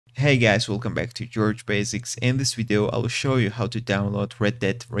Hey guys, welcome back to George Basics. In this video, I will show you how to download Red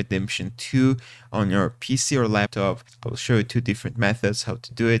Dead Redemption 2 on your PC or laptop. I will show you two different methods how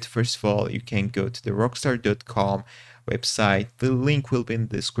to do it. First of all, you can go to the rockstar.com website. The link will be in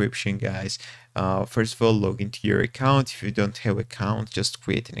the description, guys. First of all, log into your account. If you don't have an account, just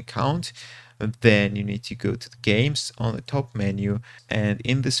create an account. Then you need to go to the games on the top menu, and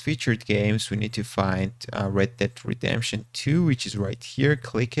in this featured games we need to find Red Dead Redemption 2, which is right here.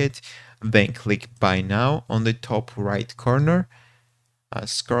 Click it, then click buy now on the top right corner.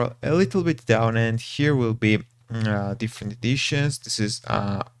 Scroll a little bit down and here will be different editions. This is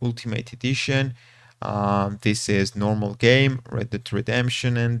Ultimate Edition. This is normal game, Red Dead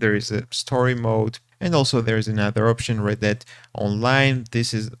Redemption, and there is a story mode. And also there is another option, Red Dead Online.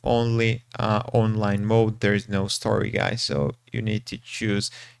 This is only online mode. There is no story, guys. So you need to choose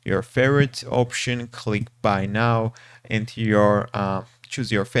your favorite option, click buy now, and your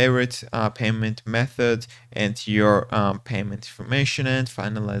choose your favorite payment method and your payment information, and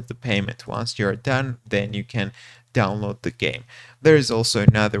finalize the payment. Once you're done, then you can download the game. There is also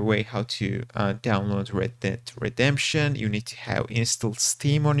another way how to download Red Dead Redemption. You need to have installed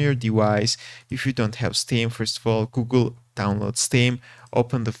Steam on your device. If you don't have Steam, first of all, Google download Steam,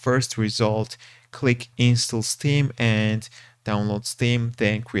 open the first result, click install Steam and download Steam,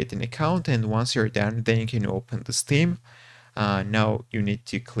 then create an account, and once you're done, then you can open the Steam. Now you need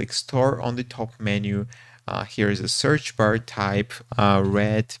to click store on the top menu. Here is a search bar, type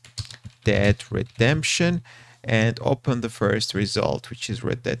Red Dead Redemption and open the first result, which is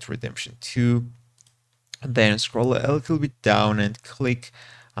Red Dead Redemption 2. Then scroll a little bit down and click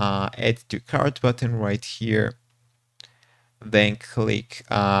add to cart button right here. Then click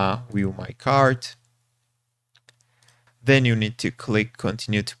view my cart. Then you need to click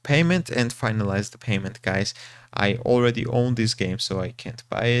continue to payment and finalize the payment, guys. I already own this game, so I can't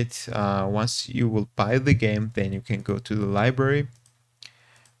buy it. Once you will buy the game, then you can go to the library,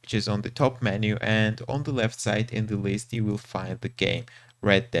 which is on the top menu, and on the left side in the list you will find the game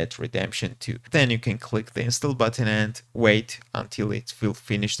Red Dead Redemption 2. Then you can click the install button and wait until it will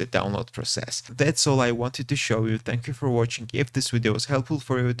finish the download process. That's all I wanted to show you. Thank you for watching. If this video was helpful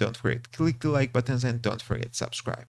for you, don't forget to click the like buttons and don't forget to subscribe.